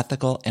safe,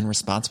 ethical, and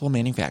responsible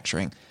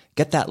manufacturing.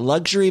 Get that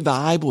luxury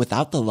vibe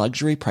without the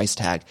luxury price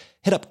tag.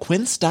 Hit up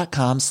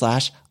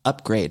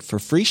quince.com/upgrade for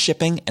free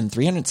shipping and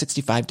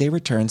 365-day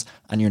returns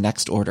on your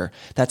next order.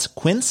 That's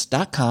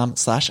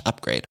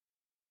quince.com/upgrade.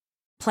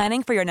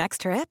 Planning for your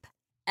next trip?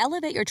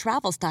 Elevate your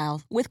travel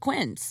style with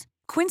Quince.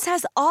 Quince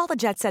has all the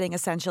jet-setting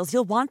essentials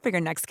you'll want for your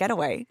next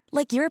getaway,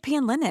 like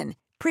European linen,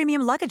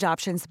 premium luggage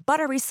options,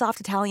 buttery soft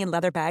Italian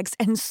leather bags,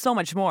 and so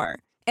much more.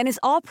 And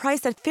is all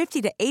priced at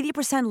 50 to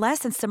 80% less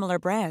than similar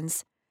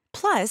brands.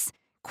 Plus,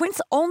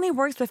 Quince only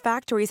works with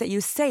factories that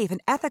use safe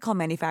and ethical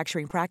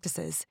manufacturing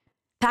practices.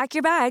 Pack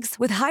your bags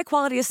with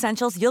high-quality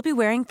essentials you'll be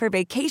wearing for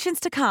vacations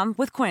to come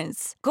with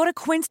Quince. Go to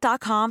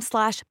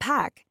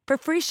quince.com/pack for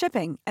free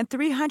shipping and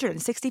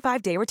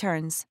 365-day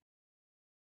returns.